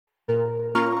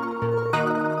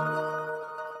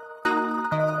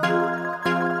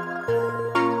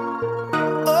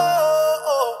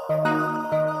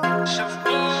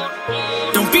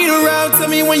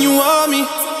when you want me.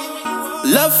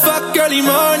 Love fuck early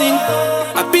morning.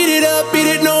 I beat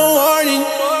it, no warning.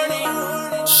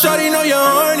 Shawty know you're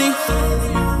horny.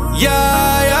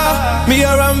 Yeah. Me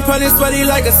around punny sweaty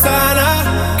like a sauna.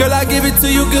 Girl, I give it to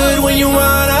you good when you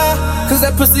wanna. Cause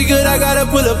that pussy good, I gotta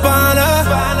pull up on her.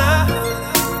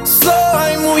 Slow,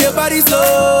 I move your body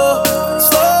slow.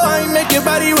 Slow, I make your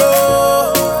body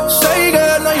roll. Shy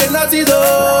girl, know you're naughty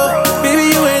though. Baby,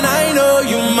 you and I know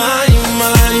you mine.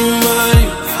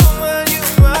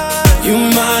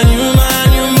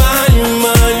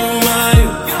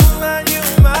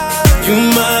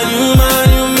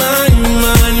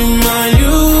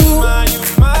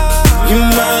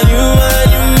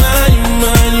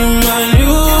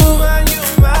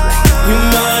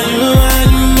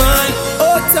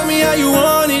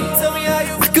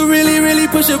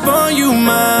 Push up on you,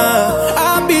 ma.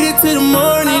 I'll beat it till the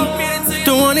morning.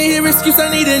 Don't wanna hear excuse, I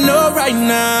need to know right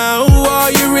now.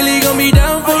 Are you really gonna be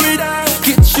down for it?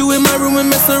 Get you in my room and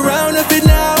mess around a bit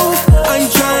now.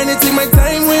 I'm trying to take my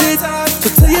time with it. So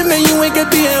tell your man you ain't gonna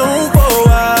be at home for a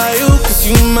while. Cause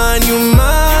you mine.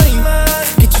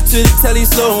 Get you to the telly,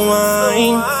 slow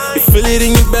wine. You feel it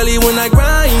in your belly when I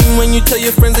grind. When you tell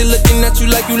your friends they looking at you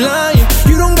like you lying.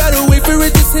 You don't gotta wait for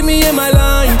it, just hit me in my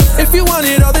line. If you want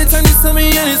it all the time, just tell me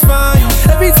and it's fine.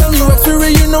 Every time you ask for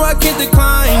it, you know I can't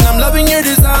decline. I'm loving your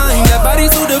design, that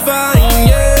body's so divine,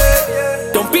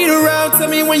 yeah. Don't beat around, tell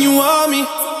me when you want me.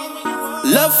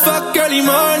 Love fuck early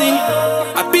morning.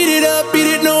 I beat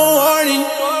it, no warning.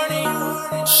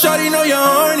 Shawty know you're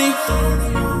horny.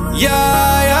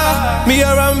 Yeah. Me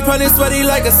around punny sweaty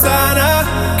like a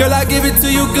sauna. Girl, I give it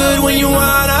to you good when you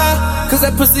wanna. Cause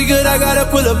that pussy good, I gotta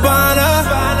pull up on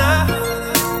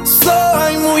her. Slow,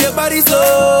 I move your body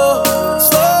slow.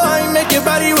 Slow, I make your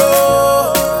body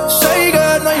roll. Shy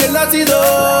girl, know you're naughty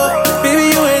though.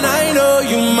 Baby, you and I know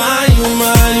you mine.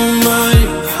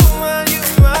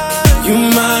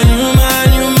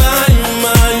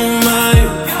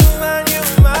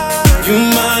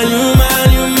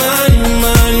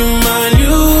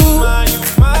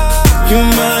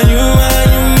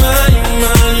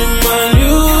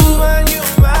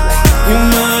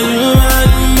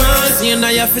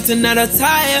 Fitting out a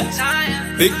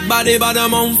tire. Big body, but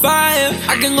I'm on fire.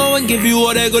 I can go and give you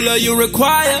all the good you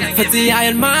require. Fatty, I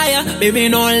admire, baby,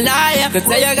 no liar. Cause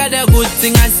tell you got that good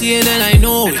thing, I see it and I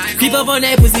know it. Keep up on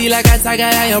that pussy like a tiger,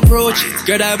 I approach it.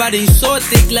 Girl, that body so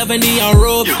thick, loving the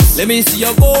aerobics. Let me see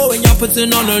you go when you're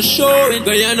putting on a show.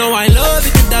 Girl, you know I love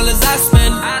it, the dollars I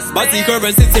spend. Body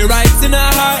currency right in the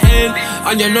high end.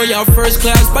 And you know you're first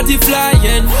class, body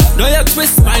flying. Know you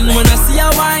twist mine when I see you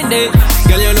wind it.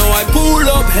 Girl, you know I pull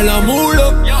up, hella move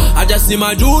up. I just see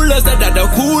my jewelers, that the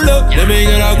cooler. Let me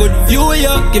get a good view,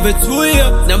 yeah, give it to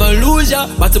ya. Never lose ya,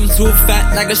 but I'm too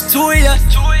fat like a stool, yeah.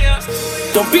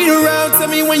 Don't beat around, tell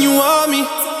me when you want me.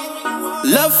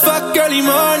 Love fuck early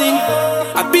morning.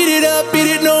 I beat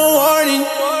it, no warning.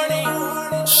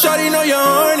 Shawty know you're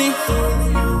horny.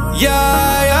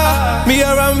 Yeah. Me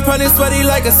around punny sweaty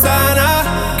like a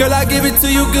sauna. Girl, I give it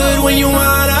to you good when you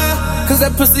wanna. Cause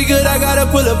that pussy good, I gotta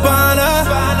pull up on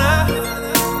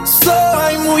her. Slow,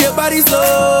 I move your body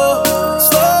slow.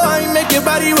 Slow, I make your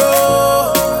body roll.